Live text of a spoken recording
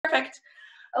Perfect.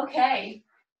 Okay.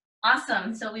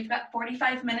 Awesome. So we've got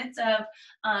 45 minutes of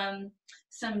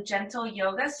some gentle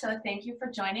yoga. So thank you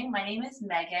for joining. My name is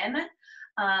Megan.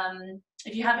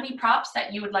 If you have any props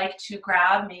that you would like to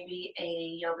grab, maybe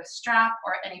a yoga strap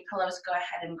or any pillows, go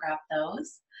ahead and grab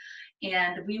those.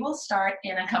 And we will start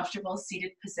in a comfortable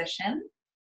seated position.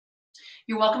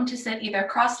 You're welcome to sit either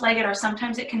cross-legged, or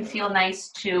sometimes it can feel nice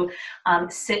to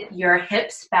sit your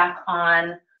hips back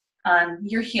on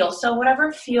your heels. So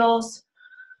whatever feels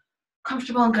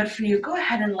comfortable and good for you, go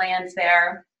ahead and land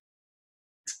there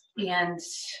and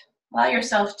allow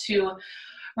yourself to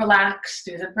relax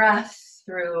through the breath,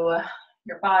 through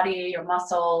your body, your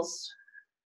muscles.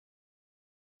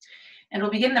 And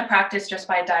we'll begin the practice just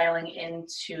by dialing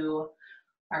into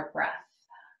our breath.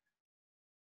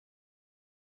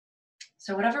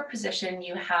 So whatever position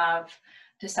you have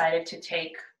decided to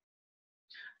take,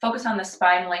 focus on the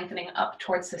spine lengthening up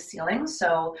towards the ceiling.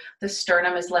 So the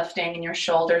sternum is lifting and your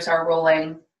shoulders are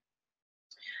rolling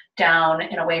down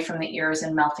and away from the ears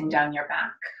and melting down your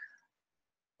back.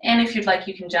 And if you'd like,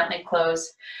 you can gently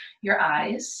close your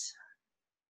eyes.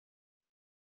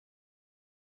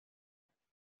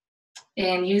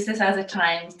 And use this as a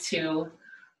time to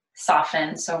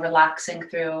soften, so relaxing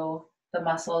through the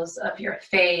muscles of your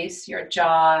face, your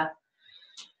jaw.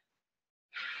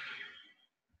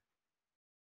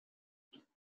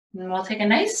 And we'll take a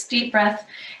nice deep breath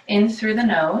in through the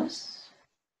nose.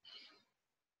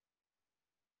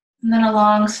 And then a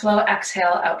long, slow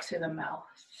exhale out through the mouth.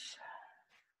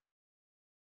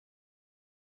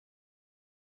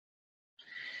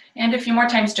 And a few more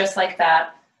times just like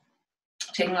that.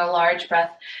 Taking a large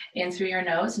breath in through your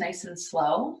nose, nice and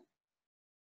slow.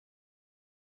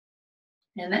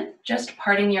 And then just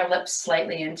parting your lips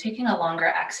slightly and taking a longer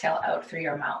exhale out through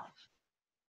your mouth.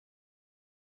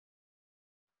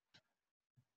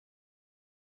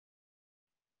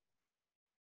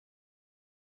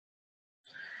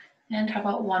 And how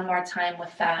about one more time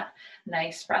with that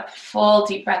nice breath. Full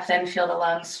deep breath in, feel the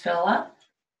lungs fill up.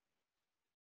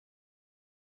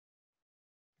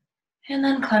 And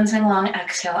then cleansing long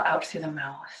exhale out through the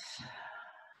mouth.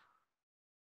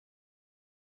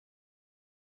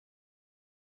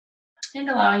 And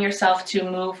allowing yourself to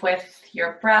move with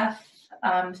your breath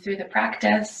through the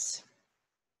practice.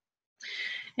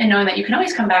 And knowing that you can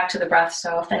always come back to the breath.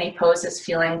 So if any pose is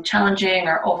feeling challenging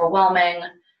or overwhelming,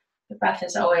 the breath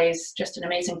is always just an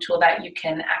amazing tool that you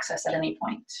can access at any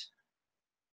point.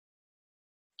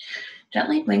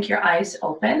 Gently blink your eyes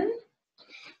open.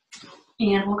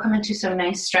 And we'll come into some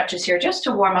nice stretches here just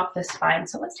to warm up the spine.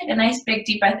 So let's take a nice big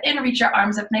deep breath in, reach your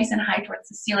arms up nice and high towards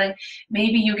the ceiling.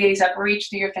 Maybe you gaze up, reach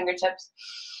through your fingertips.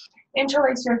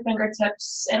 Interlace your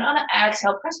fingertips, and on an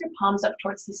exhale, press your palms up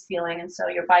towards the ceiling. And so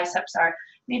your biceps are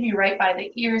maybe right by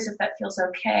the ears if that feels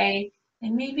okay.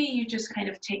 And maybe you just kind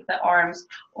of take the arms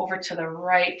over to the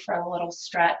right for a little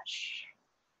stretch.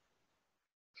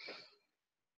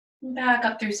 Back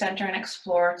up through center and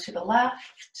explore to the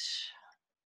left.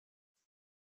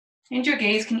 And your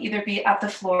gaze can either be at the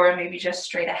floor or maybe just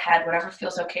straight ahead, whatever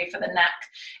feels okay for the neck.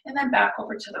 And then back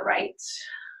over to the right.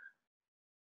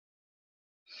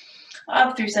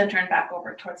 Up through center and back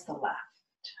over towards the left.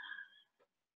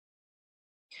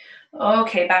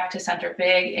 Okay, back to center.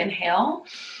 Big inhale.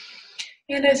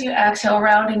 And as you exhale,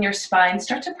 round in your spine,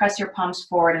 start to press your palms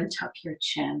forward and tuck your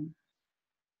chin.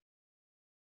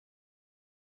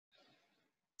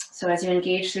 So as you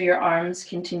engage through your arms,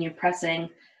 continue pressing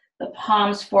the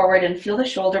palms forward and feel the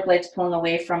shoulder blades pulling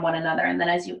away from one another. And then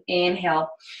as you inhale,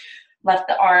 let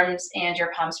the arms and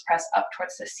your palms press up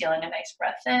towards the ceiling. A nice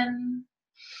breath in.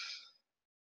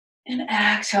 And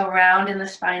exhale, round in the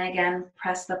spine again.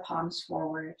 Press the palms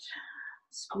forward.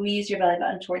 Squeeze your belly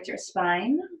button towards your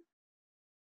spine.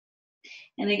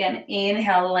 And again,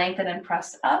 inhale, lengthen and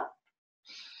press up.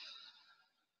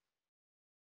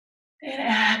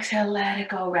 And exhale, let it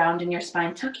go, round in your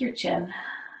spine. Tuck your chin.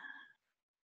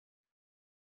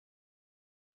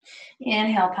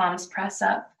 Inhale, palms press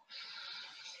up.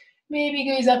 Maybe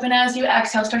gaze up, and as you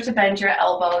exhale, start to bend your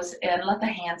elbows and let the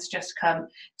hands just come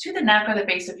to the neck or the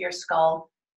base of your skull.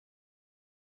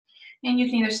 And you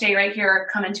can either stay right here or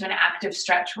come into an active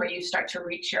stretch where you start to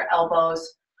reach your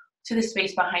elbows to the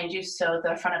space behind you so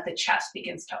the front of the chest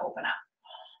begins to open up.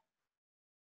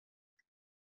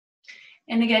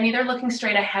 And again, either looking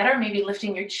straight ahead or maybe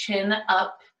lifting your chin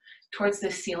up towards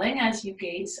the ceiling as you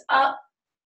gaze up.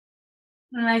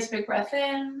 Nice big breath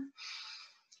in.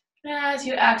 As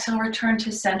you exhale, return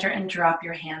to center and drop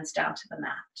your hands down to the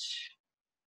mat.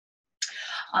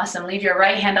 Awesome. Leave your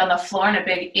right hand on the floor and a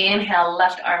big inhale,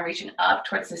 left arm reaching up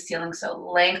towards the ceiling. So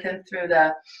lengthen through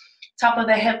the top of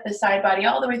the hip, the side body,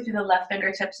 all the way through the left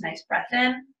fingertips. Nice breath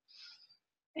in.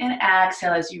 And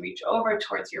exhale as you reach over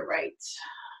towards your right.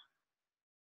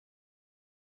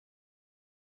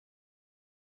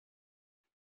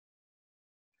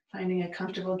 Finding a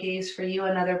comfortable gaze for you,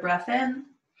 another breath in.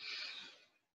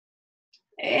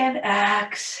 And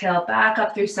exhale, back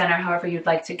up through center, however you'd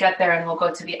like to get there. And we'll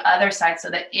go to the other side. So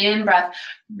the in breath,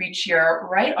 reach your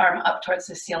right arm up towards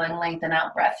the ceiling, lengthen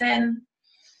out, breath in.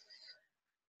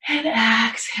 And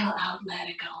exhale out, let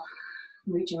it go.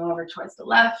 Reaching over towards the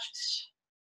left.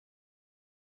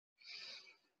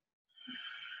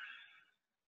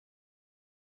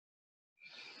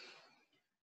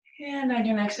 And on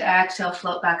your next exhale,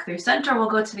 float back through center. We'll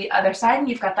go to the other side, and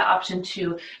you've got the option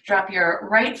to drop your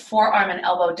right forearm and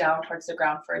elbow down towards the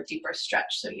ground for a deeper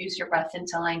stretch. So use your breath in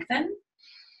to lengthen.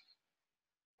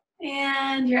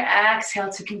 And your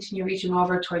exhale to continue reaching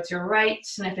over towards your right.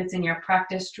 And if it's in your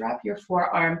practice, drop your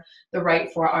forearm, the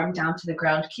right forearm down to the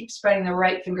ground. Keep spreading the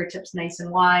right fingertips nice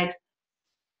and wide.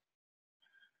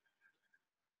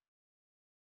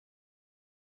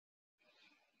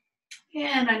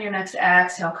 And on your next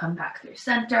exhale, come back through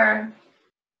center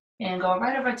and go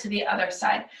right over to the other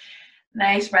side.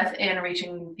 Nice breath in,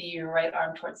 reaching the right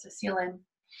arm towards the ceiling.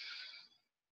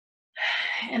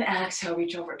 And exhale,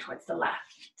 reach over towards the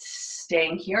left.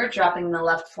 Staying here, dropping the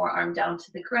left forearm down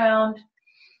to the ground.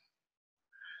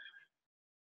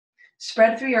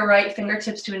 Spread through your right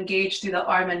fingertips to engage through the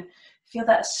arm and feel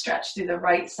that stretch through the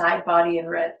right side body and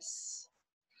ribs.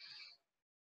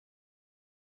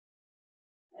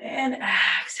 And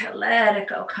exhale, let it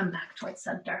go. Come back towards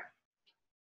center.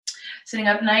 Sitting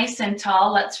up nice and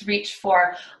tall, let's reach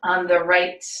for your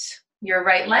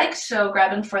right leg. So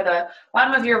grabbing for the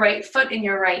bottom of your right foot and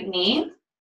your right knee.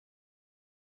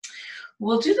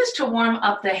 We'll do this to warm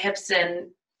up the hips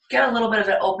and get a little bit of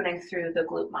an opening through the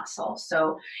glute muscle.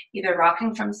 So either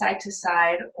rocking from side to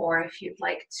side, or if you'd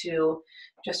like to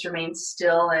just remain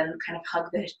still and kind of hug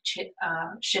the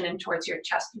shin in towards your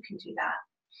chest, you can do that.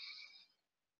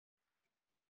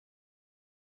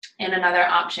 And another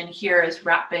option here is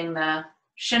wrapping the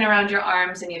shin around your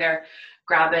arms and either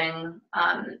grabbing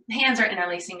hands or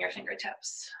interlacing your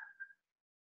fingertips.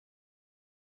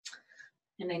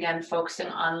 And again, focusing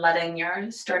on letting your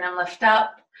sternum lift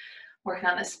up, working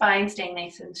on the spine, staying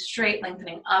nice and straight,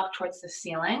 lengthening up towards the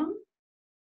ceiling.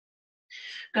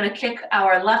 Going to kick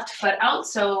our left foot out,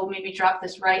 so maybe drop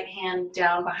this right hand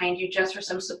down behind you just for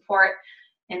some support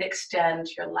and extend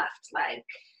your left leg.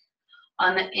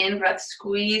 On the in-breath,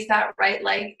 squeeze that right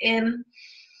leg in.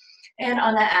 And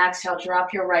on the exhale,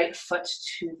 drop your right foot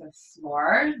to the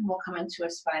floor. We'll come into a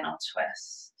spinal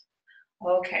twist.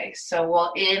 Okay, so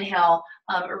we'll inhale,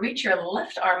 reach your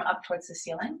left arm up towards the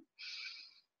ceiling.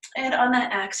 And on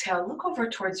that exhale, look over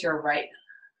towards your right.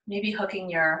 Maybe hooking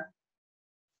your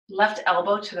left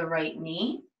elbow to the right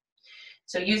knee.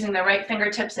 So using the right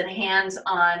fingertips and hands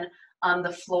on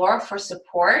the floor for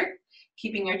support.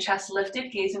 Keeping your chest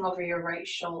lifted, gazing over your right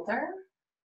shoulder.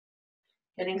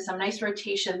 Getting some nice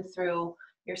rotation through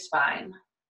your spine.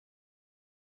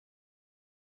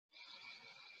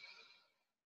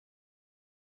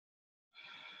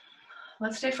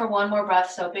 Let's stay for one more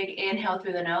breath. So big inhale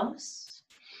through the nose.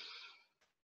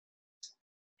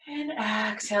 And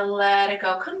exhale, let it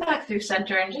go. Come back through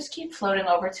center and just keep floating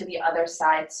over to the other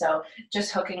side. So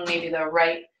just hooking maybe the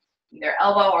right either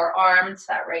elbow or arm to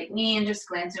that right knee and just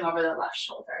glancing over the left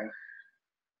shoulder.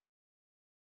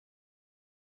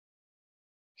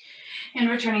 And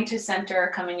returning to center,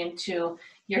 coming into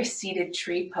your seated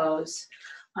tree pose.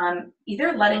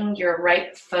 Either letting your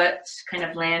right foot kind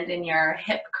of land in your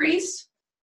hip crease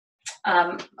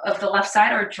of the left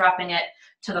side or dropping it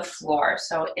to the floor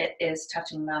so it is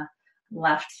touching the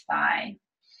left thigh.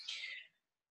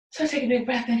 So take a big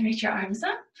breath in, reach your arms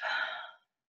up.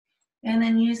 And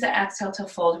then use the exhale to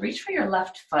fold. Reach for your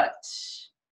left foot.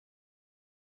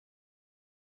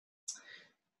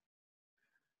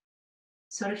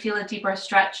 So to feel a deeper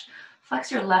stretch,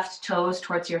 flex your left toes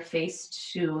towards your face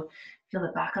to feel the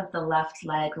back of the left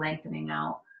leg lengthening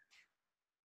out.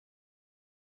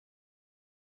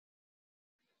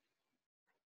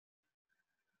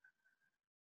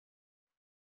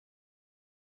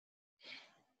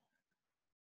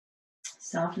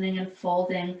 Softening and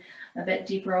folding a bit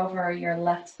deeper over your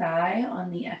left thigh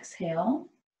on the exhale.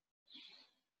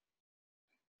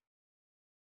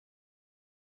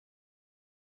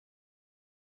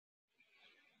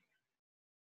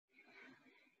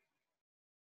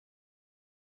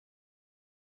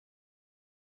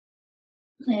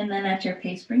 And then at your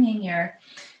pace, bringing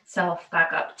yourself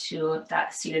back up to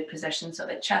that seated position so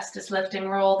the chest is lifting,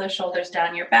 roll the shoulders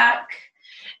down your back.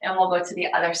 and we'll go to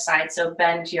the other side. So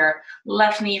bend your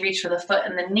left knee, reach for the foot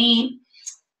and the knee,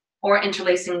 or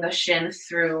interlacing the shin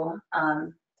through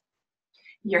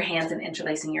your hands and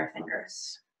interlacing your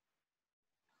fingers.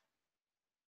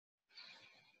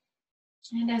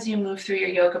 And as you move through your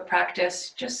yoga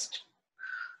practice, just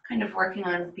kind of working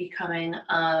on becoming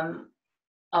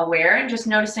aware and just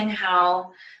noticing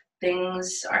how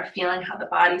things are feeling, how the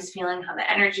body's feeling, how the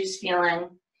energy's feeling.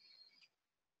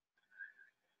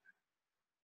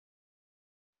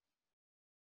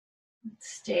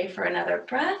 Stay for another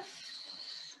breath.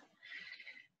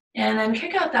 And then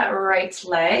kick out that right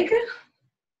leg.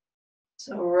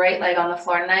 So right leg on the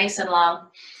floor, nice and long.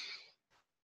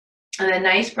 And then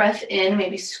nice breath in,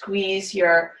 maybe squeeze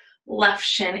your left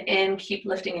shin in, keep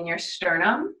lifting in your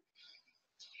sternum.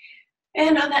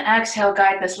 And on the exhale,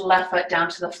 guide this left foot down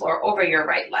to the floor over your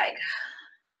right leg.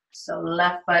 So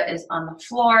left foot is on the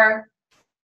floor.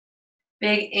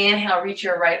 Big inhale, reach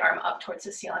your right arm up towards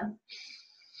the ceiling.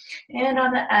 And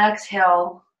on the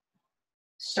exhale,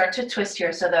 start to twist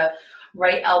here. So the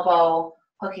right elbow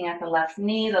hooking at the left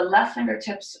knee, the left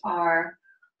fingertips are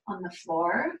on the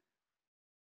floor.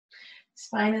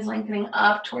 Spine is lengthening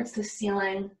up towards the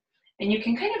ceiling. And you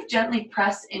can kind of gently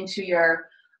press into your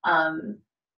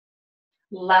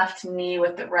left knee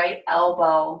with the right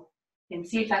elbow and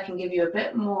see if that can give you a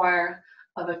bit more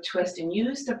of a twist, and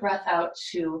use the breath out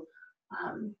to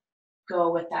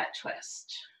go with that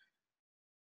twist.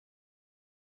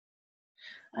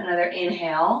 Another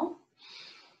inhale.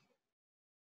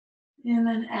 And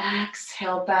then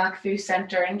exhale back through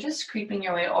center and just creeping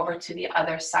your way over to the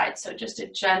other side. So just a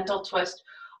gentle twist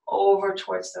over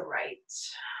towards the right.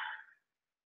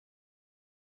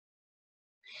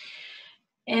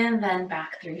 And then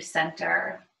back through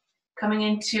center. Coming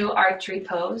into archery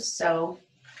pose. So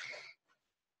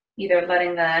either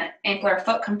letting the ankle or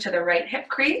foot come to the right hip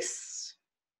crease.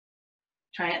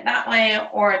 Try it that way,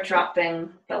 or dropping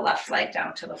the left leg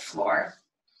down to the floor.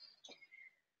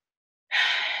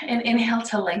 And inhale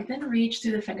to lengthen, reach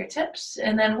through the fingertips,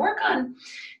 and then work on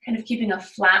kind of keeping a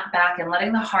flat back and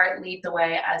letting the heart lead the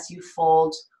way as you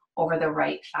fold over the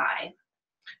right thigh.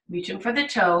 Reaching for the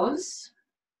toes.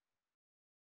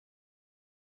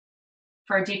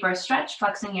 For a deeper stretch,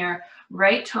 flexing your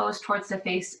right toes towards the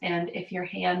face, and if your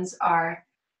hands are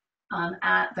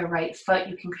at the right foot,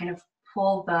 you can kind of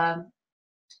pull the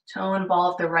toe and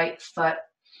ball of the right foot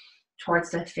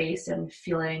towards the face and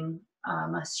feeling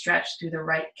a stretch through the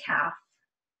right calf.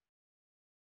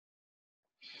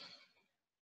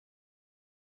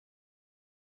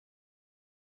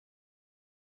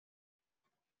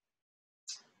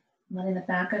 Letting the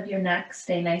back of your neck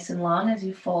stay nice and long as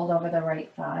you fold over the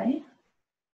right thigh.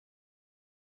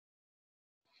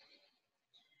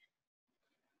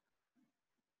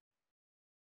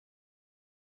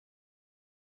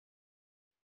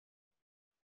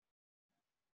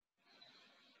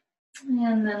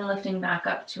 And then lifting back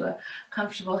up to a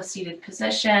comfortable seated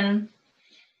position.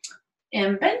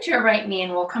 And bend your right knee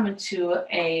and we'll come into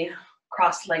a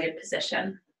cross-legged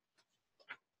position.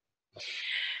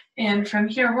 And from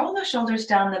here, roll the shoulders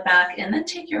down the back and then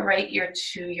take your right ear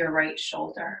to your right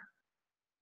shoulder.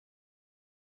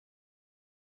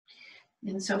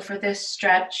 And so for this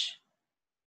stretch,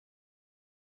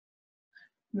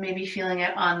 maybe feeling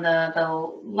it on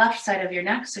the left side of your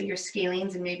neck, so your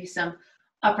scalenes and maybe some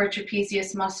upper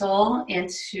trapezius muscle. And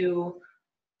to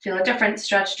feel a different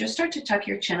stretch, just start to tuck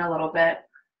your chin a little bit.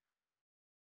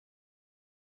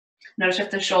 Notice if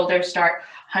the shoulders start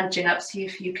hunching up, see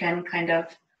if you can kind of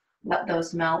let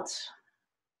those melt.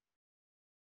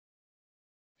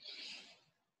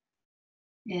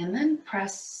 And then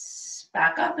press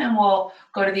back up and we'll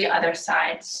go to the other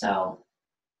side. So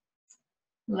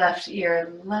left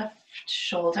ear, left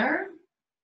shoulder.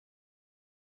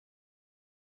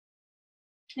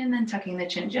 And then tucking the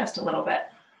chin just a little bit.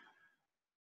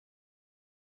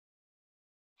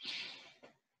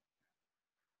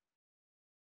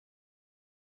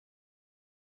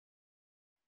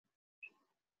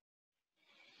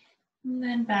 And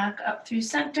then back up through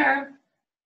center.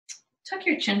 Tuck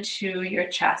your chin to your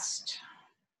chest.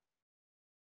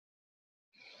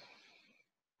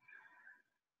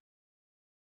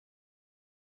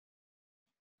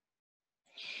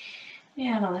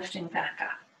 And lifting back up.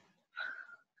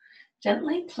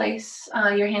 Gently place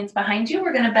your hands behind you.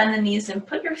 We're going to bend the knees and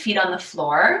put your feet on the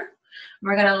floor.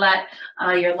 We're going to let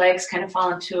your legs kind of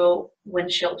fall into a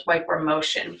windshield wiper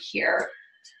motion here.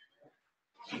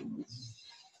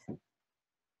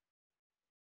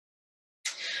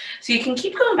 So you can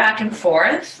keep going back and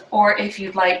forth, or if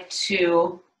you'd like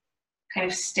to kind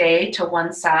of stay to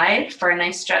one side for a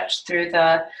nice stretch through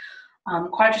the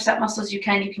quadricep muscles, you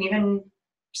can even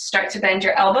start to bend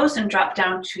your elbows and drop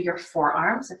down to your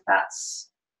forearms if that's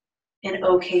an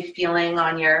okay feeling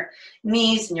on your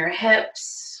knees and your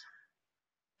hips.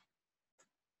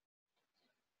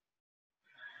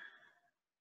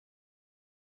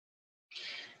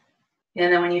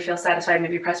 And then when you feel satisfied,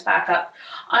 maybe press back up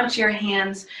onto your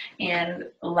hands and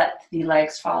let the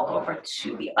legs fall over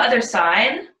to the other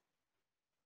side.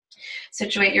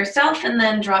 Situate yourself and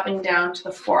then dropping down to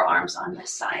the forearms on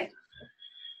this side.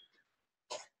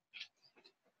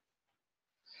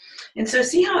 And so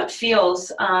see how it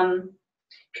feels. You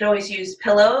can always use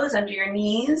pillows under your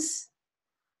knees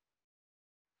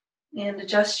and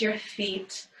adjust your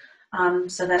feet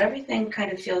so that everything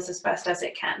kind of feels as best as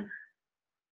it can.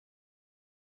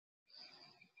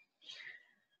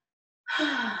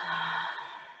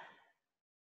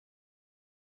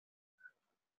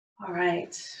 All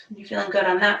right, you're feeling good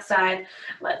on that side.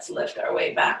 Let's lift our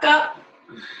way back up.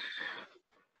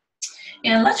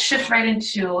 And let's shift right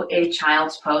into a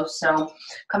child's pose. So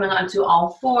coming onto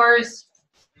all fours,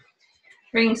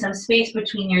 bringing some space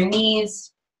between your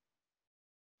knees.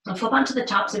 And flip onto the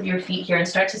tops of your feet here and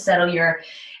start to settle your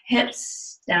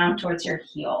hips down towards your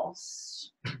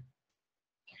heels.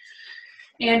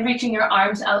 And reaching your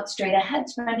arms out straight ahead,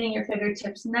 spreading your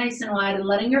fingertips nice and wide and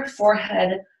letting your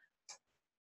forehead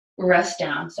rest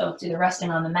down. So it's either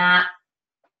resting on the mat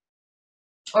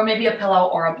or maybe a pillow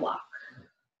or a block.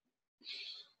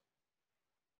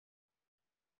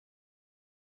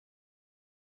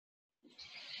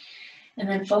 And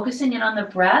then focusing in on the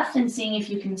breath and seeing if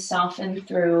you can soften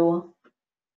through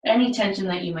any tension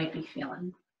that you might be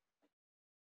feeling.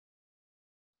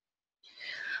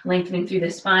 Lengthening through the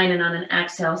spine, and on an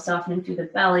exhale, softening through the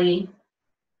belly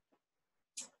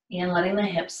and letting the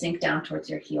hips sink down towards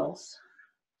your heels.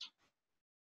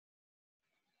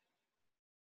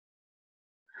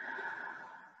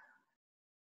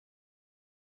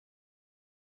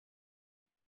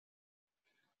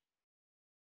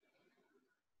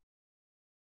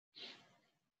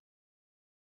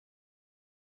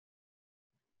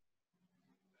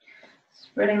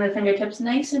 Spreading the fingertips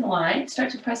nice and wide. Start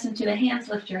to press into the hands,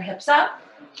 lift your hips up.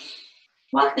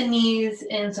 Walk the knees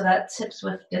in so that's hips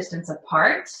width distance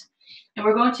apart. And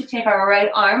we're going to take our right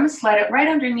arm, slide it right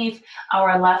underneath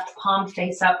our left palm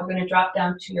face up. We're going to drop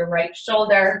down to your right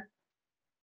shoulder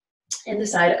and the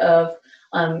side of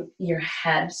your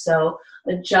head. So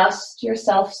adjust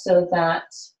yourself so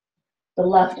that the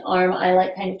left arm, I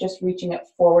like kind of just reaching it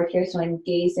forward here. So I'm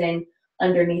gazing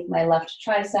underneath my left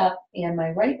tricep and my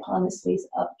right palm is faced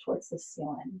up towards the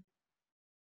ceiling.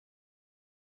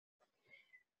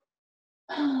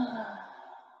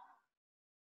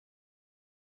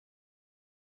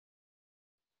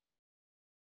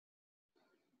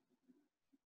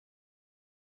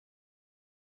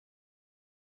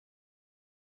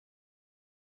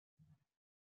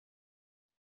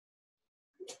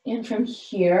 And from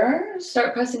here,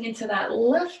 start pressing into that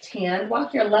left hand.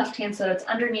 Walk your left hand so that it's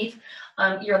underneath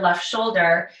your left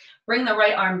shoulder. Bring the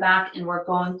right arm back and we're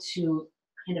going to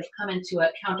kind of come into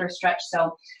a counter stretch.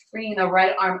 So bringing the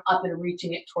right arm up and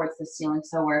reaching it towards the ceiling.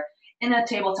 So we're in a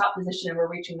tabletop position and we're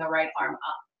reaching the right arm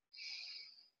up.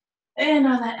 And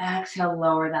on the exhale,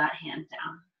 lower that hand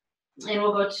down. And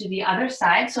we'll go to the other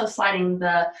side. So sliding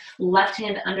the left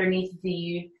hand underneath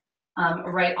the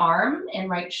right arm and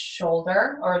right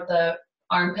shoulder or the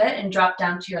armpit and drop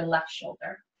down to your left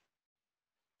shoulder.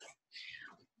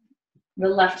 The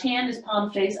left hand is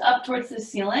palm face up towards the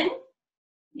ceiling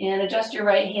and adjust your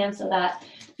right hand so that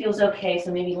feels okay.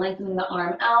 So maybe lengthening the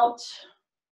arm out,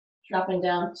 dropping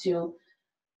down to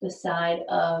the side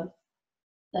of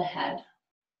the head.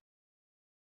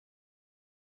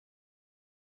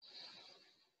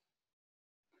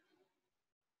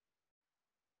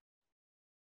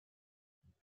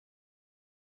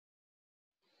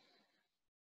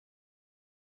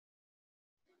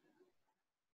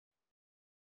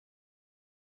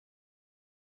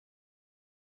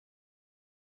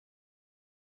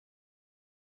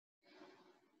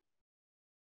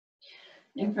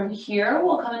 And from here,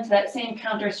 we'll come into that same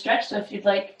counter stretch. So if you'd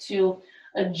like to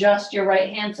adjust your right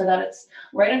hand so that it's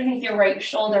right underneath your right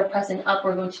shoulder, pressing up,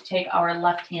 we're going to take our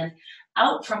left hand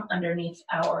out from underneath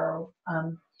our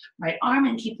right arm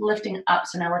and keep lifting up.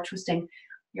 So now we're twisting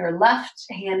your left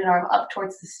hand and arm up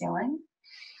towards the ceiling.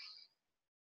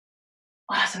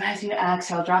 Awesome. As you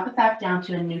exhale, drop it back down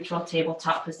to a neutral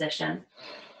tabletop position.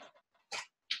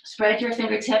 Spread your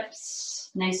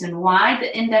fingertips nice and wide.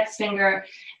 The index finger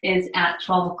is at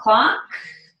 12 o'clock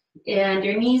and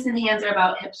your knees and hands are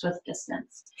about hips width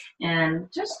distance. And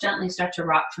just gently start to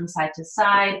rock from side to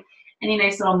side any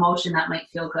nice little motion that might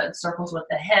feel good. Circles with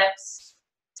the hips,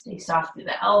 stay soft through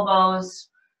the elbows.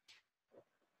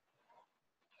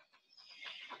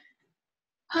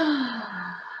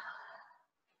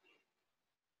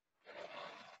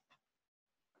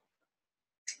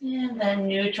 And then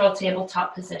neutral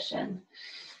tabletop position.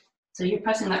 So you're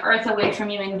pressing the earth away from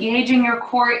you, engaging your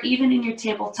core even in your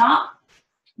tabletop.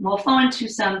 We'll flow into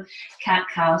some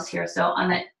cat-cows here. So on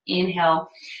the inhale,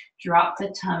 drop the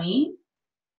tummy,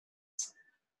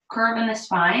 curve in the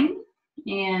spine,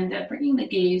 and bringing the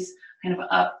gaze kind of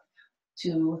up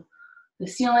to the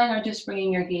ceiling, or just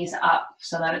bringing your gaze up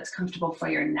so that it's comfortable for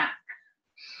your neck.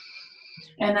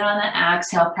 And then on the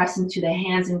exhale, press into the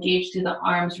hands, engage through the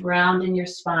arms, round in your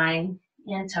spine,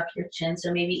 and tuck your chin.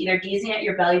 So maybe either gazing at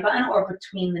your belly button or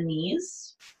between the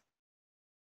knees.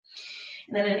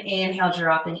 And then an inhale,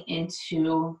 dropping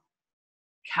into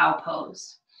cow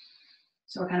pose.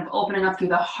 So we're kind of opening up through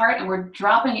the heart, and we're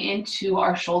dropping into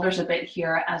our shoulders a bit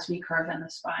here as we curve in the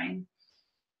spine.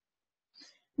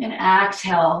 And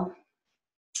exhale,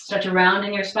 start to round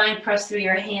in your spine, press through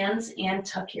your hands, and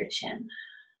tuck your chin.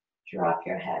 Drop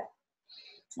your head.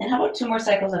 And how about 2 more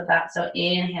cycles of that? So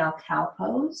inhale, cow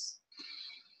pose.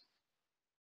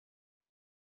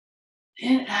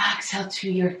 And exhale to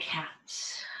your cat.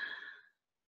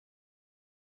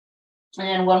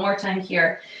 And one more time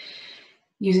here.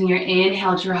 Using your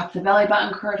inhale, drop the belly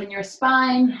button, curve in your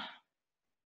spine.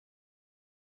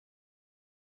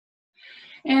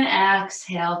 And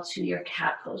exhale to your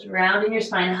cat pose. Round in your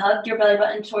spine, hug your belly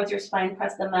button towards your spine,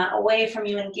 press the mat away from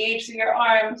you, engage through your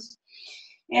arms,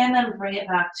 and then bring it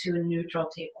back to a neutral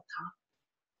tabletop.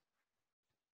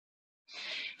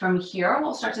 From here,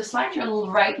 we'll start to slide your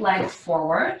right leg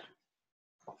forward.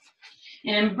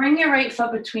 And bring your right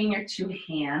foot between your 2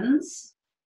 hands.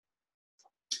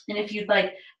 And if you'd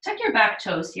like, tuck your back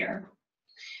toes here.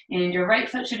 And your right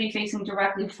foot should be facing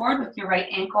directly forward with your right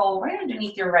ankle right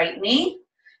underneath your right knee.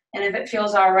 And if it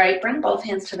feels all right, bring both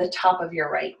hands to the top of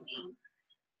your right knee.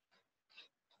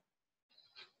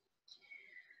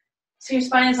 So your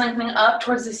spine is lengthening up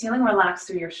towards the ceiling. Relax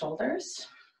through your shoulders.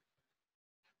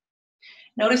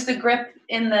 Notice the grip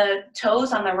in the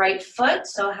toes on the right foot.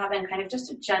 So having kind of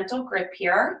just a gentle grip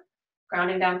here,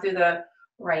 grounding down through the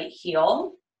right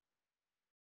heel.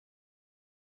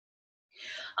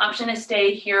 Option to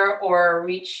stay here or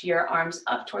reach your arms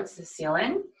up towards the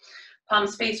ceiling.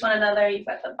 Palms face one another. You've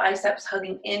got the biceps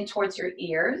hugging in towards your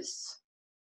ears.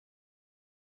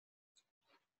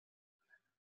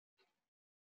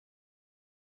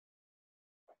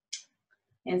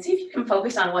 And see if you can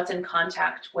focus on what's in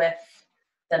contact with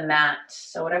the mat.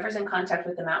 So whatever's in contact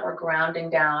with the mat, we're grounding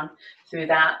down through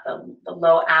that. The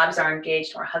low abs are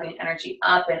engaged. We're hugging energy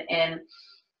up and in.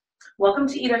 Welcome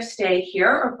to either stay here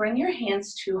or bring your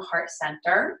hands to heart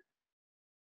center.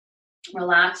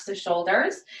 Relax the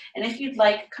shoulders. And if you'd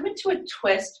like, come into a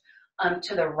twist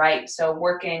to the right. So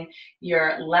working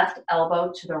your left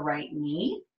elbow to the right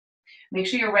knee. Make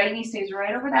sure your right knee stays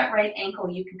right over that right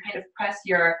ankle. You can kind of press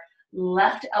your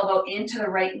left elbow into the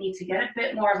right knee to get a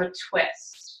bit more of a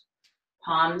twist.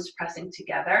 Palms pressing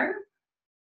together.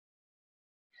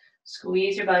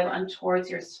 Squeeze your belly button towards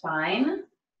your spine.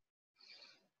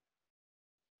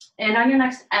 And on your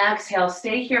next exhale,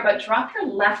 stay here, but drop your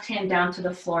left hand down to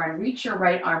the floor and reach your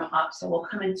right arm up. So we'll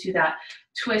come into that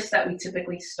twist that we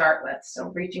typically start with. So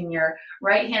reaching your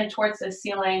right hand towards the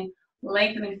ceiling,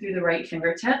 lengthening through the right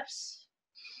fingertips.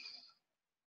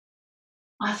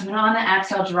 Awesome. And on the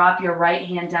exhale, drop your right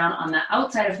hand down on the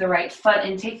outside of the right foot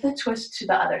and take the twist to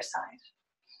the other side.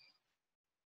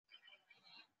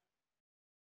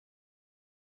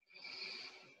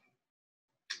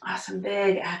 Awesome.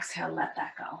 Big exhale, let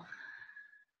that go.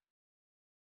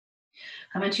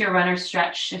 Come into your runner's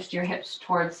stretch. Shift your hips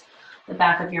towards the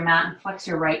back of your mat and flex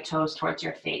your right toes towards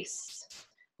your face.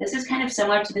 This is kind of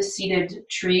similar to the seated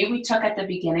tree we took at the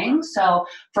beginning. So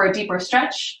for a deeper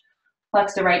stretch,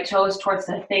 flex the right toes towards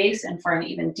the face, and for an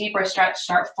even deeper stretch,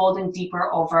 start folding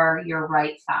deeper over your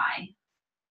right thigh.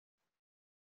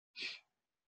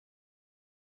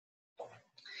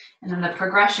 And then the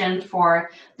progression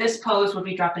for this pose would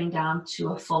be dropping down to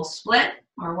a full split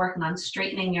or working on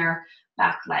straightening your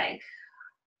back leg.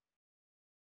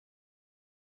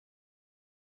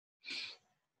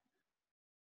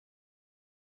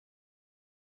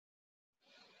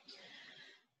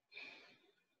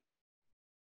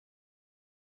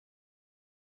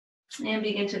 And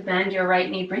begin to bend your right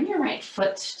knee. Bring your right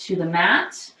foot to the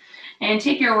mat. And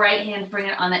take your right hand, bring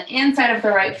it on the inside of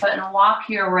the right foot, and walk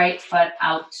your right foot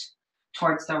out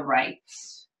towards the right.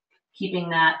 Keeping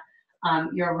that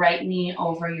your right knee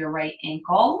over your right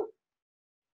ankle.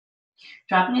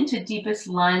 Dropping into deepest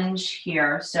lunge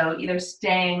here. So either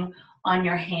staying on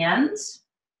your hands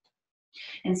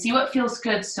and see what feels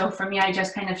good. So for me, I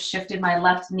just kind of shifted my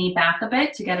left knee back a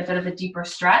bit to get a bit of a deeper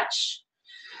stretch.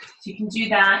 So you can do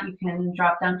that. You can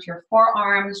drop down to your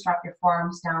forearms, drop your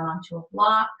forearms down onto a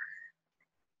block.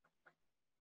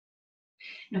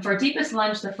 And for deepest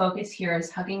lunge, the focus here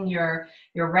is hugging your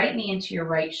right knee into your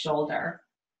right shoulder.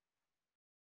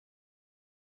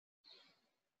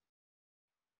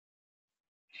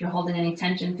 If you're holding any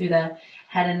tension through the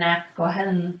head and neck, go ahead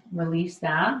and release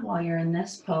that while you're in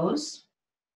this pose.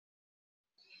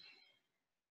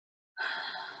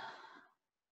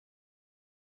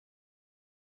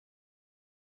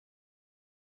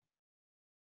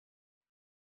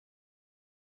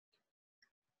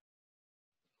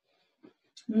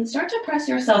 And start to press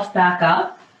yourself back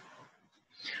up.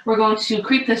 We're going to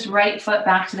creep this right foot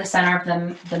back to the center of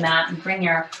the mat and bring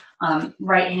your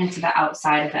right hand to the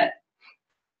outside of it.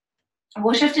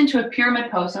 We'll shift into a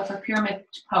pyramid pose. So for pyramid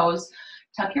pose,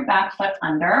 tuck your back foot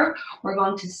under. We're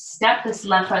going to step this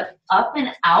left foot up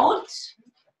and out.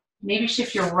 Maybe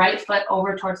shift your right foot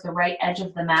over towards the right edge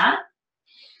of the mat.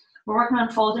 We're working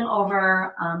on folding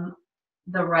over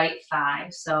the right thigh.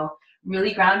 So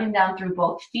really grounding down through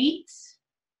both feet.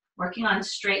 Working on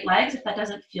straight legs. If that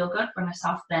doesn't feel good, bring a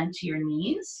soft bend to your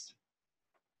knees.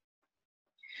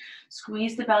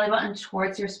 Squeeze the belly button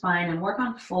towards your spine and work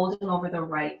on folding over the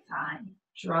right thigh.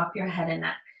 Drop your head and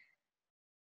neck.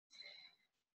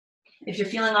 If you're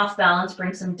feeling off balance,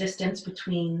 bring some distance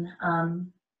between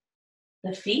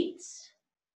the feet.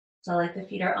 So like the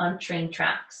feet are on train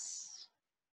tracks.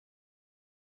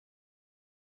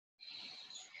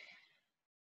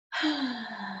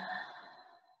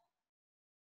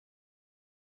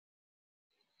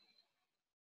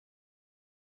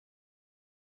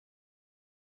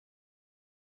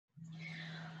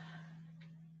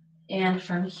 And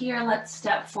from here, let's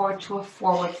step forward to a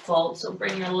forward fold. So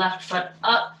bring your left foot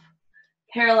up,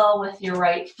 parallel with your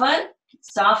right foot.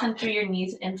 Soften through your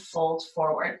knees and fold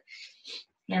forward.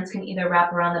 Hands can either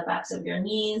wrap around the backs of your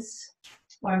knees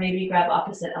or maybe grab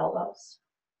opposite elbows.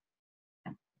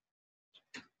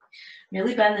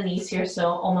 Really bend the knees here, so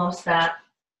almost that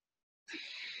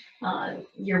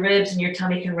your ribs and your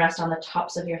tummy can rest on the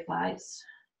tops of your thighs.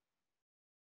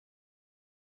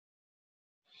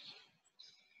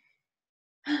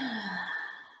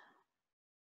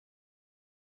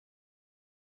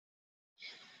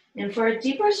 And for a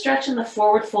deeper stretch in the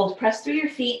forward fold, press through your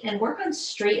feet and work on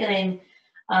straightening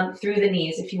through the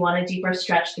knees if you want a deeper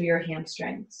stretch through your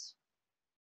hamstrings.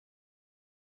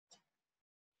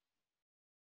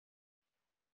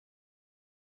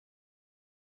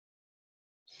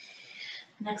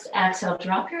 Next, exhale,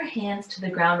 drop your hands to the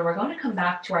ground. We're going to come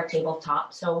back to our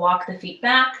tabletop. So walk the feet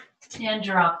back and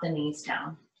drop the knees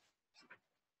down.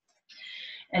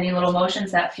 Any little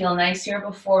motions that feel nice here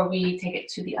before we take it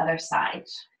to the other side?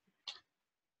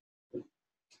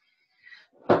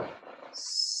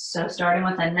 So starting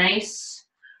with a nice,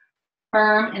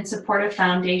 firm and supportive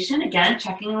foundation. Again,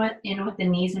 checking in with the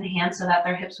knees and hands so that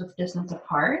they're hips width distance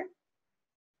apart.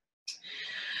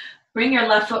 Bring your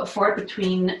left foot forward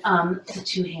between the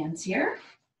two hands here.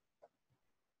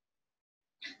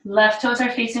 Left toes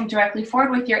are facing directly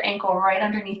forward with your ankle right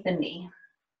underneath the knee.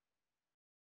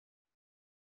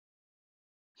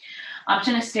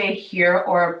 Option to stay here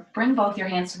or bring both your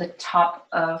hands to the top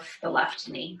of the left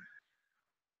knee.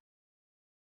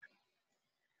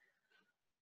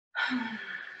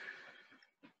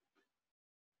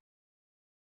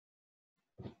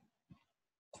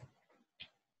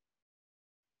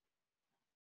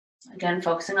 Again,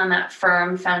 focusing on that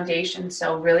firm foundation,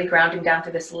 so really grounding down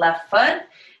through this left foot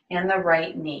and the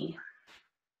right knee.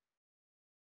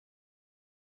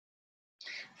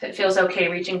 If it feels okay,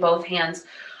 reaching both hands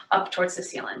up towards the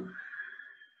ceiling.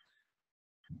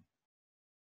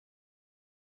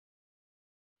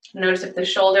 Notice if the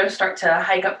shoulders start to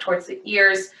hike up towards the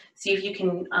ears, see if you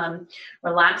can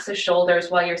relax the shoulders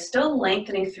while you're still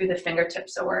lengthening through the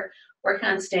fingertips. So we're working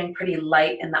on staying pretty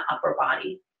light in the upper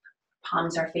body.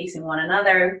 Palms are facing one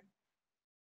another.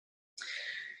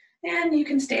 And you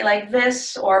can stay like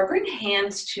this or bring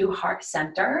hands to heart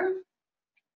center.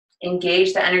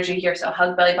 Engage the energy here. So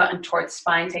hug belly button towards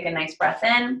spine. Take a nice breath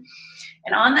in.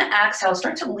 And on the exhale,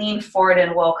 start to lean forward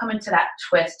and we'll come into that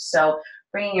twist. So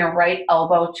bringing your right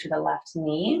elbow to the left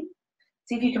knee.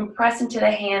 See if you can press into the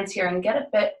hands here and get a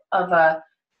bit of a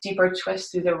deeper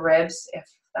twist through the ribs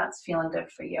if that's feeling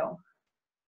good for you.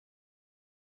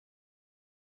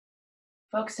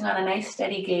 Focusing on a nice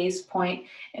steady gaze point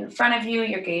in front of you.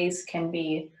 Your gaze can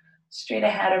be straight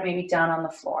ahead or maybe down on the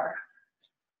floor.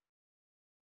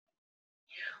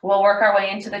 We'll work our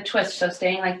way into the twist. So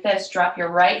staying like this, drop your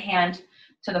right hand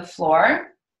to the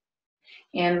floor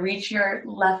and reach your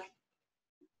left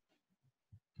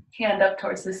hand up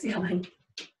towards the ceiling.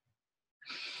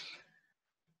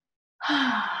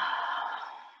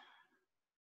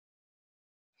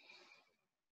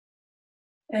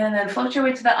 And then float your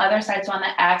way to the other side. So on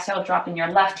the exhale, dropping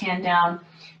your left hand down.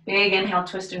 Big inhale,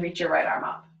 twist and reach your right arm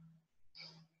up.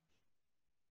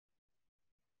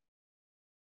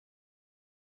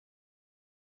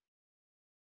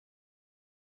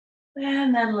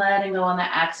 And then letting go on the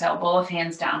exhale, both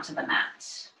hands down to the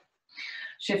mat.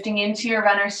 Shifting into your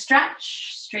runner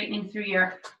stretch, straightening through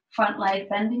your front leg,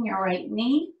 bending your right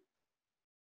knee.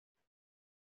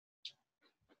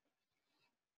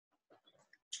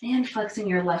 And flexing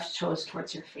your left toes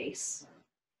towards your face.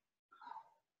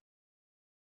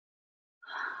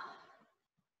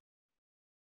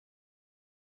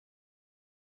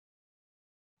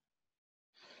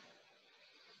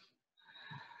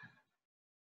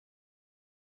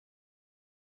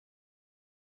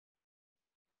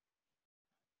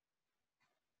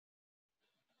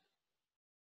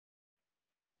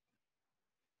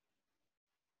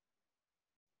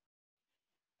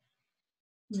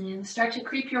 And start to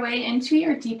creep your way into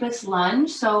your deepest lunge.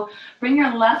 So bring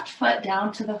your left foot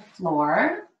down to the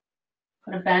floor.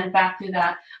 Put a bend back through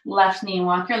that left knee and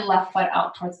walk your left foot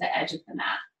out towards the edge of the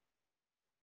mat.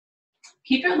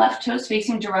 Keep your left toes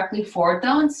facing directly forward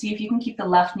though, and see if you can keep the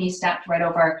left knee stacked right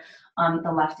over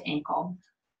the left ankle.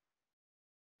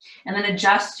 And then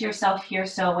adjust yourself here.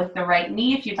 So with the right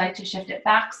knee, if you'd like to shift it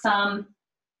back some,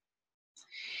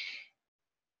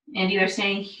 and either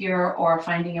staying here or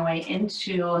finding your way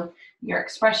into your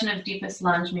expression of deepest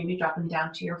lunge, maybe dropping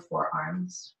down to your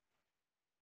forearms.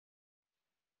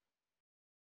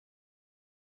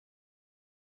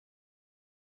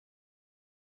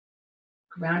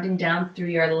 Grounding down through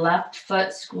your left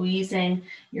foot, squeezing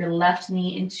your left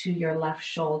knee into your left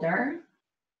shoulder.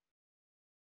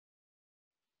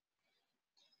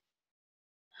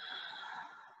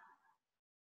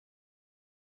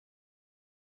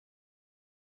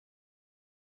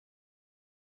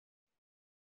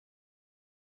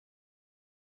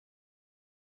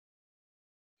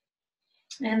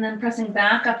 And then pressing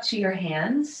back up to your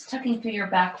hands, tucking through your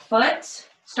back foot.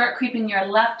 Start creeping your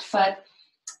left foot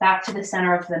back to the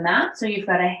center of the mat. So you've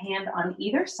got a hand on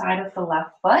either side of the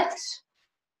left foot.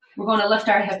 We're going to lift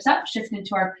our hips up, shift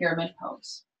into our pyramid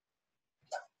pose.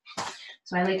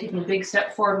 So I like taking a big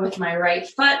step forward with my right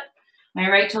foot. My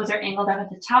right toes are angled up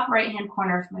at the top right-hand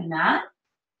corner of my mat.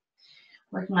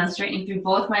 Working on straightening through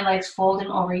both my legs, folding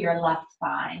over your left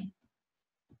thigh.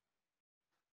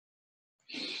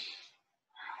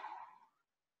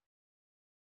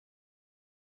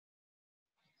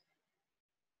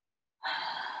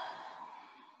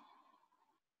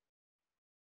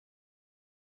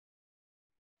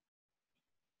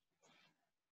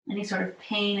 Any sort of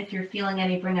pain, if you're feeling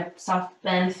any, bring a soft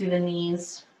bend through the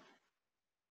knees.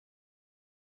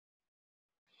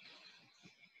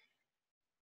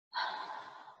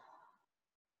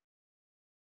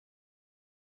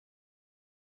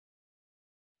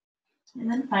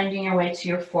 And then finding your way to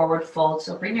your forward fold.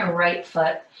 So bring your right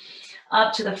foot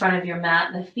up to the front of your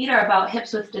mat. The feet are about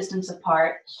hips width distance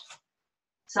apart.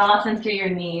 Soften through your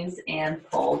knees and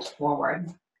fold forward.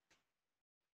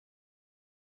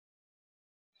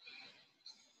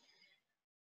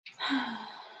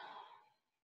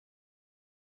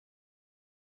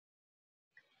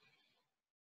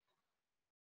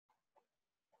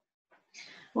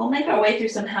 We'll make our way through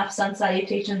some half sun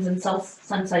salutations and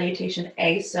sun salutation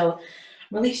A. So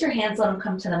release your hands, let them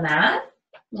come to the mat.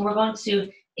 And we're going to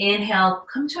inhale,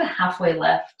 come to a halfway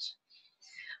lift.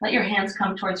 Let your hands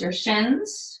come towards your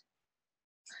shins.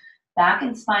 Back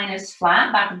and spine is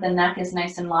flat, back of the neck is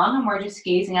nice and long, and we're just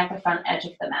gazing at the front edge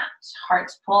of the mat.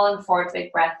 Heart's pulling forward,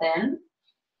 big breath in.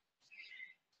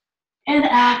 And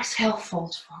exhale,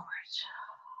 fold forward.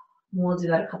 We'll do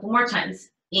that a couple more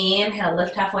times. Inhale,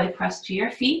 lift halfway, press to your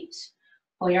feet.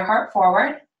 Pull your heart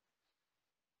forward.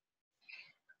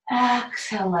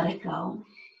 Exhale, let it go.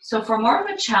 So for more of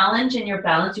a challenge in your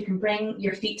balance, you can bring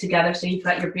your feet together so you've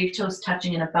got your big toes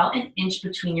touching and about an inch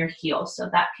between your heels. So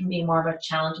that can be more of a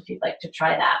challenge if you'd like to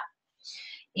try that.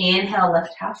 Inhale,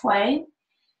 lift halfway.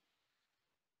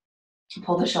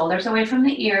 Pull the shoulders away from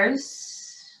the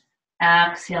ears.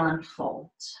 Exhale and fold.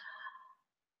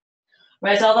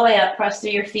 Rise all the way up, press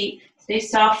through your feet. Stay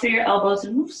soft through your elbows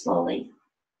and move slowly.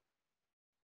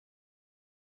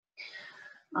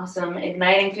 Awesome,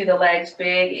 igniting through the legs,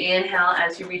 big inhale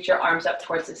as you reach your arms up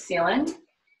towards the ceiling.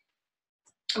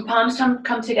 Palms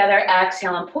come together,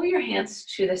 exhale, and pull your hands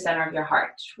to the center of your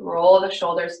heart. Roll the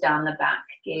shoulders down the back,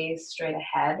 gaze straight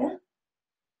ahead.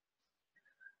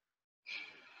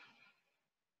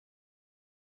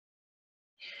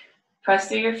 Press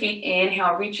through your feet,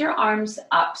 inhale, reach your arms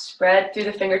up, spread through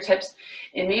the fingertips,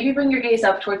 and maybe bring your gaze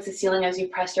up towards the ceiling as you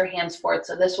press your hands forward.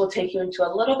 So this will take you into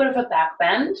a little bit of a back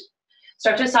bend.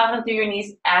 Start to soften through your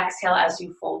knees, exhale as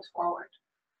you fold forward.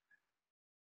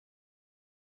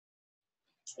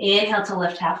 Inhale to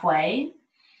lift halfway.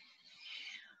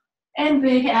 And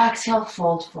big exhale,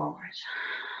 fold forward.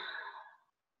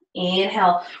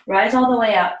 Inhale, rise all the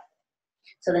way up.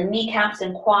 So the kneecaps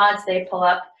and quads, they pull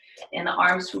up and the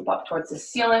arms swoop up towards the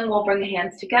ceiling. We'll bring the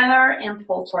hands together and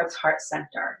pull towards heart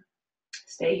center.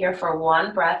 Stay here for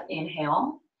one breath.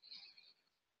 Inhale.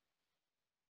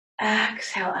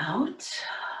 Exhale out.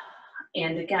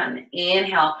 And again,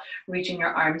 inhale, reaching your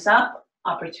arms up.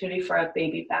 Opportunity for a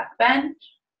baby back bend.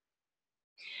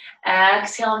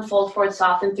 Exhale and fold forward,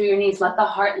 soften through your knees. Let the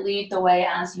heart lead the way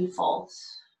as you fold.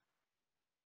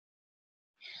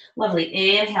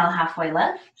 Lovely. Inhale, halfway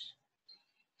lift.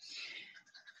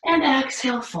 And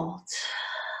exhale, fold.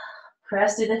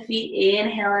 Press through the feet.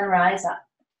 Inhale and rise up.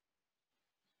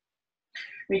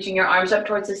 Reaching your arms up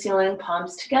towards the ceiling,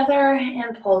 palms together,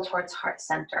 and pull towards heart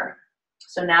center.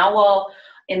 So now we'll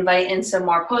invite in some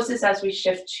more poses as we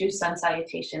shift to Sun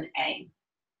Salutation A.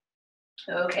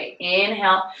 Okay,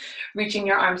 inhale, reaching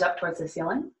your arms up towards the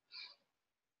ceiling.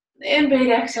 And big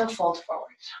exhale, fold forward.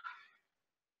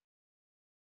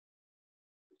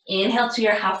 Inhale to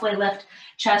your halfway lift,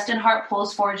 chest and heart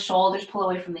pulls forward, shoulders pull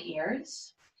away from the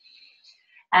ears.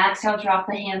 Exhale, drop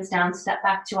the hands down, step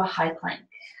back to a high plank.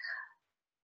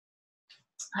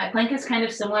 High plank is kind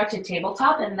of similar to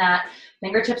tabletop in that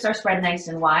fingertips are spread nice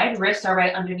and wide, wrists are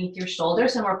right underneath your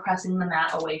shoulders, and we're pressing the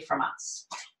mat away from us.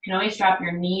 You can always drop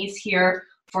your knees here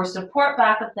for support,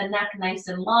 back up the neck nice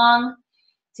and long.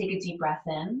 Take a deep breath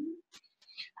in.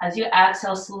 As you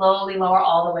exhale, slowly lower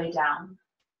all the way down.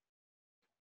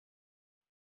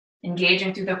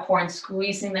 Engaging through the core and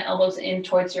squeezing the elbows in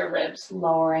towards your ribs,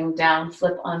 lowering down,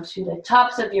 flip onto the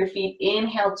tops of your feet.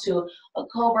 Inhale to a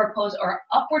cobra pose or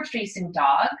upward facing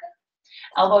dog.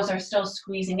 Elbows are still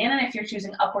squeezing in, and if you're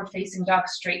choosing upward facing dog,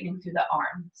 straightening through the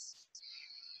arms.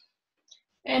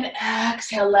 And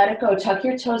exhale, let it go. Tuck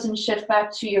your toes and shift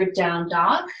back to your down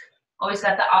dog. Always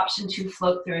got the option to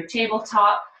float through a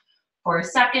tabletop for a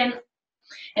second.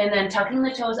 And then tucking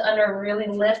the toes under, really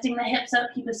lifting the hips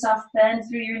up. Keep a soft bend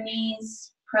through your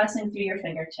knees, pressing through your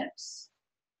fingertips.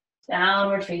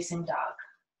 Downward facing dog.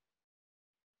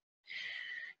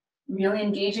 Really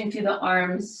engaging through the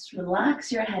arms.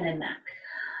 Relax your head and neck.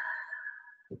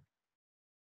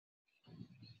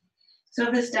 So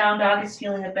if this down dog is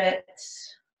feeling a bit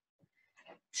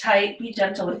tight, be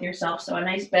gentle with yourself. So a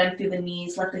nice bend through the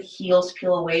knees. Let the heels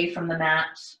peel away from the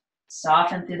mat.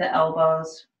 Soften through the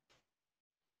elbows.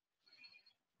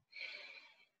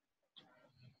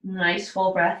 Nice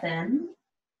full breath in.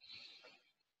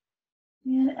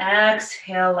 And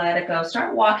exhale, let it go.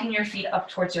 Start walking your feet up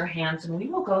towards your hands, and we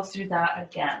will go through that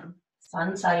again.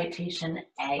 Sun Salutation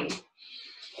A.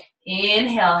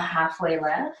 Inhale, halfway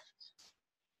lift.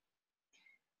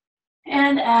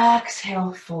 And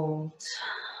exhale, fold.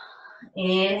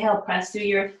 Inhale, press through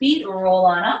your feet, roll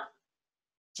on up.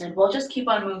 And we'll just keep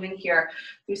on moving here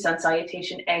through Sun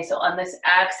Salutation A. So on this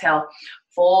exhale,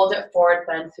 fold it forward,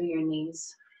 bend through your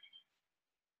knees.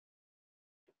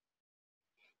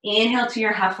 Inhale to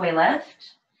your halfway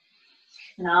lift.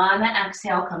 And on the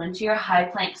exhale, come into your high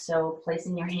plank. So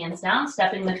placing your hands down,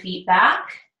 stepping the feet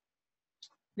back.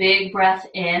 Big breath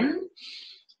in.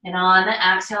 And on the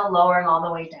exhale, lowering all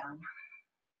the way down.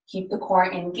 Keep the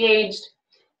core engaged.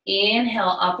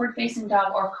 Inhale, upward facing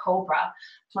dog or cobra.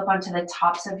 Flip onto the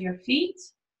tops of your feet.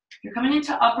 If you're coming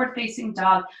into upward facing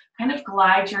dog, kind of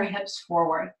glide your hips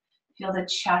forward. Feel the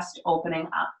chest opening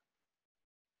up.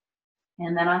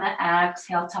 And then on the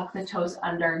exhale, tuck the toes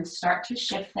under and start to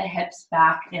shift the hips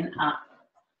back and up.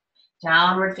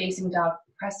 Downward facing dog.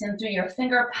 Press in through your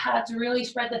finger pads. Really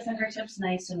spread the fingertips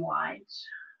nice and wide.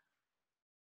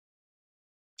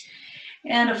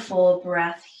 And a full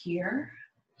breath here.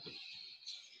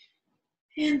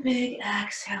 And big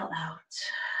exhale out.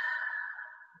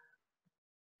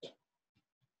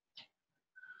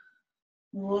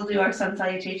 We'll do our Sun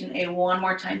Salutation A one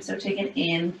more time. So take an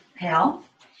inhale.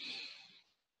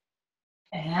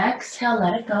 Exhale,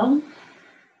 let it go.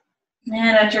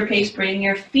 And at your pace, bring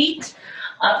your feet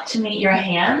up to meet your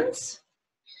hands.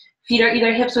 Feet are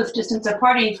either hips width distance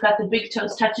apart, or you've got the big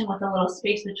toes touching with a little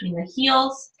space between the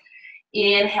heels.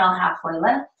 Inhale, halfway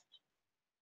lift.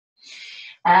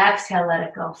 Exhale, let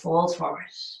it go, fold forward.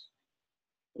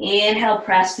 Inhale,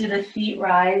 press through the feet,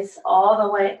 rise all the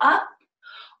way up.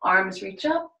 Arms reach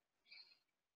up.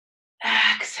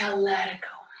 Exhale, let it go.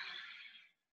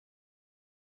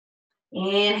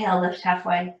 Inhale, lift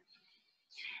halfway.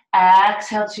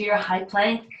 Exhale to your high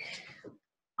plank.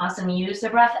 Awesome, use the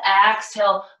breath.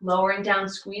 Exhale, lowering down,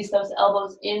 squeeze those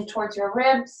elbows in towards your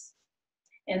ribs.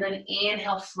 And then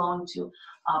inhale, flow into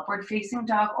upward facing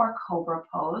dog or cobra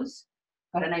pose.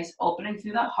 Got a nice opening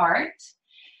through the heart.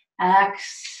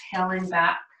 Exhaling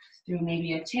back through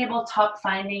maybe a tabletop,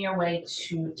 finding your way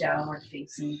to downward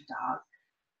facing dog.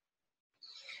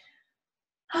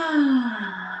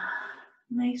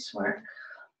 Nice work.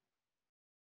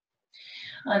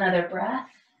 Another breath.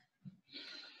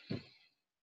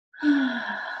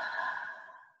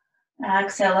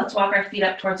 Exhale, let's walk our feet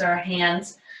up towards our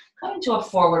hands. Come into a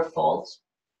forward fold.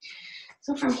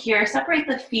 So from here, separate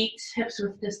the feet, hips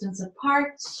width distance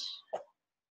apart.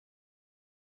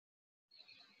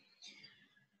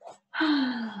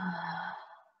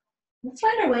 Let's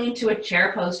find our way into a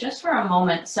chair pose just for a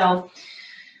moment. So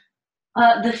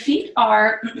the feet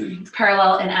are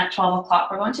parallel and at 12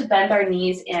 o'clock. We're going to bend our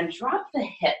knees and drop the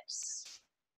hips.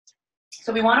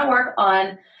 So we want to work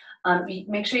on,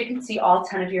 make sure you can see all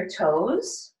 10 of your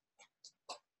toes.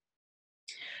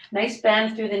 Nice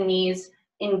bend through the knees.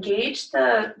 Engage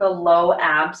the low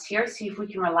abs here. See if we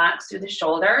can relax through the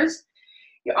shoulders.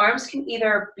 Your arms can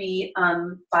either be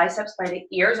biceps by the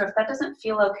ears, or if that doesn't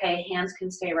feel okay, hands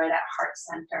can stay right at heart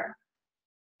center.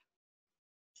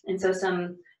 And so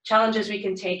some challenges we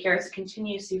can take here is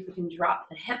continue, see if we can drop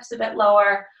the hips a bit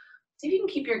lower. See if you can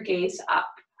keep your gaze up.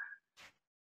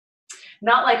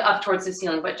 Not like up towards the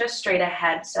ceiling, but just straight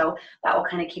ahead. So that will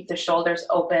kind of keep the shoulders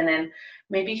open and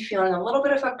maybe feeling a little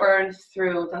bit of a burn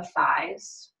through the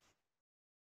thighs.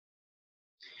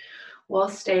 We'll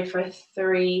stay for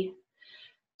 3,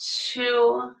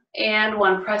 2, and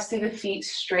 1. Press through the feet,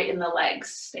 straighten the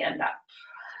legs, stand up.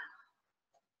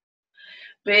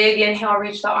 Big inhale,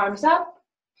 reach the arms up.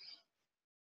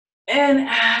 And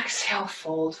exhale,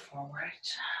 fold forward.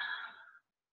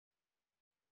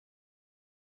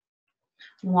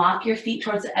 Walk your feet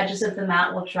towards the edges of the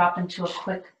mat. We'll drop into a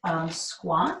quick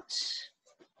squat.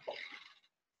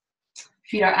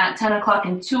 Feet are at 10 o'clock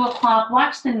and 2 o'clock.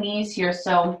 Watch the knees here.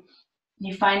 So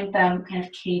you find them kind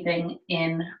of caving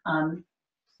in.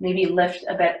 Maybe lift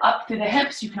a bit up through the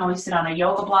hips. You can always sit on a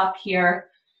yoga block here.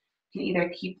 You can either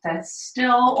keep this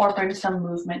still or bring some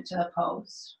movement to the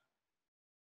pose.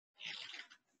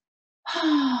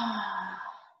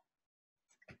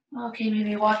 Okay,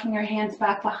 maybe walking your hands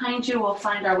back behind you. We'll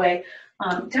find our way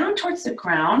down towards the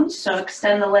ground. So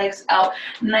extend the legs out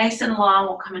nice and long.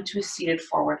 We'll come into a seated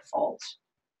forward fold.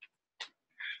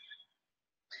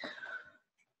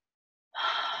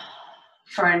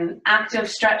 For an active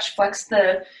stretch, flex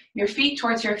your feet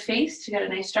towards your face to get a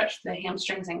nice stretch for the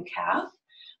hamstrings and calf.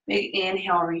 Big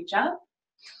inhale, reach up.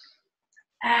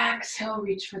 Exhale,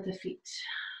 reach for the feet.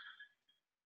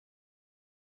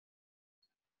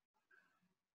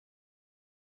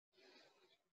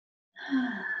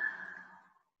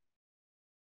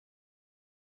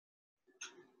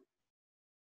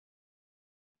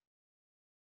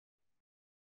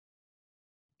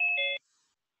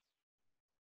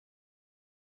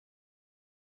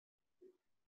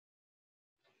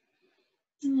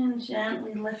 And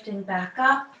gently lifting back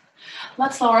up.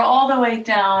 Let's lower all the way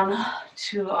down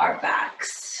to our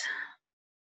backs.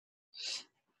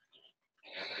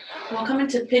 We'll come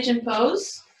into pigeon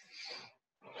pose.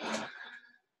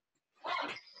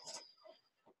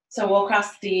 So we'll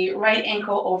cross the right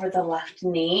ankle over the left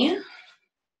knee.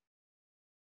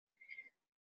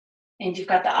 And you've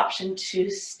got the option to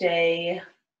stay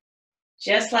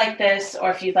just like this,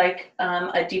 or if you'd like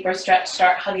a deeper stretch,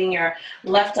 start hugging your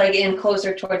left leg in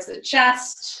closer towards the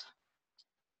chest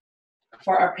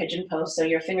for our pigeon pose. So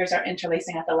your fingers are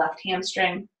interlacing at the left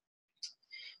hamstring,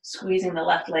 squeezing the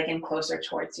left leg in closer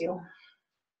towards you.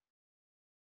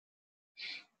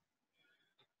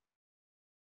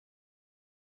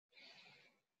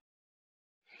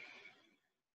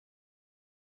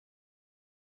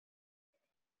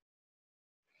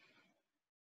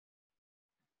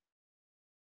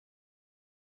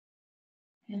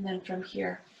 And then from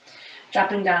here,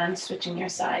 dropping down and switching your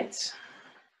sides.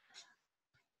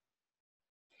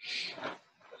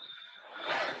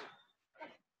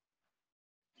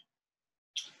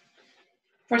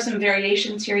 For some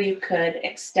variations here, you could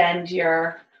extend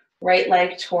your right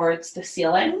leg towards the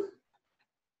ceiling.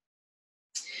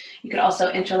 You could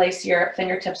also interlace your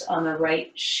fingertips on the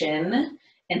right shin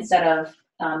instead of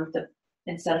the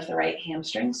right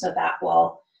hamstring, so that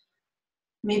will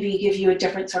maybe give you a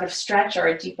different sort of stretch or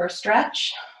a deeper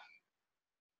stretch.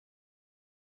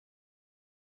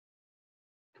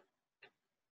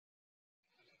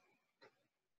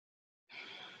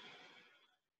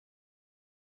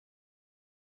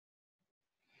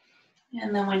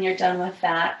 And then when you're done with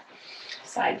that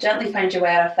side, gently find your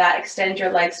way out of that. Extend your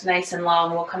legs nice and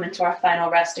long. We'll come into our final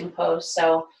resting pose.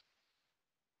 So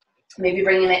maybe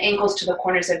bringing the ankles to the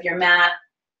corners of your mat.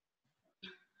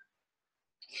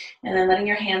 And then letting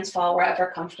your hands fall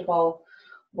wherever comfortable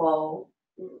will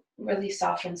really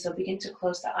soften. So begin to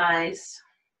close the eyes.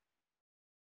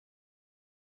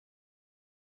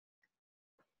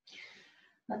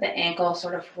 Let the ankle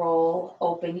sort of roll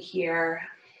open here.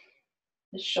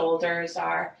 The shoulders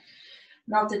are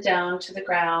melted down to the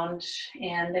ground,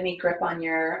 and any grip on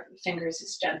your fingers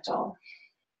is gentle.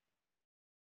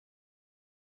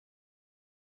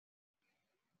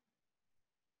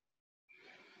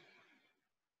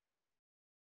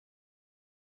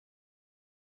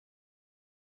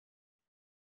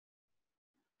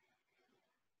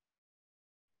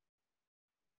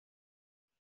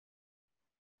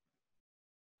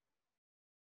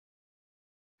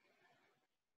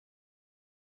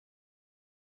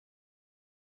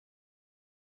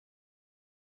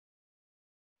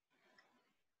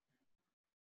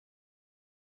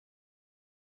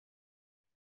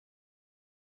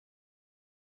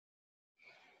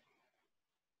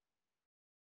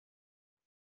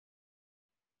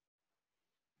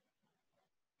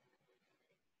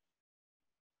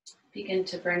 Begin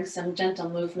to bring some gentle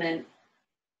movement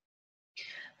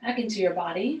back into your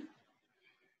body.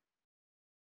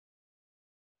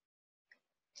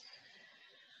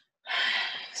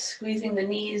 Squeezing the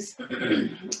knees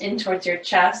in towards your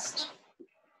chest.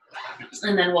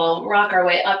 And then we'll rock our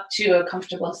way up to a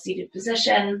comfortable seated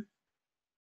position.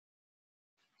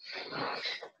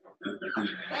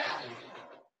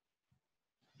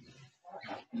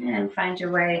 And find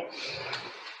your way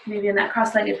maybe in that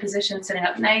cross-legged position, sitting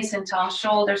up nice and tall,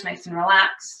 shoulders nice and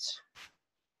relaxed.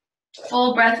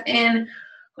 Full breath in.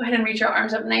 Go ahead and reach your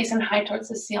arms up nice and high towards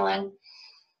the ceiling.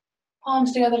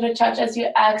 Palms together to touch. As you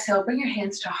exhale, bring your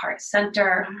hands to heart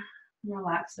center.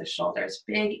 Relax the shoulders.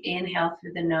 Big inhale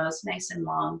through the nose, nice and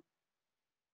long.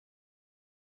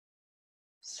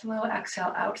 Slow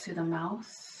exhale out through the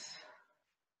mouth.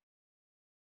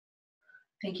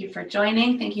 Thank you for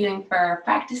joining. Thank you for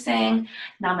practicing.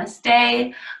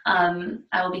 Namaste.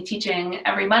 I will be teaching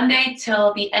every Monday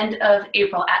till the end of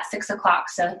April at 6 o'clock.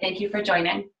 So thank you for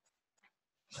joining.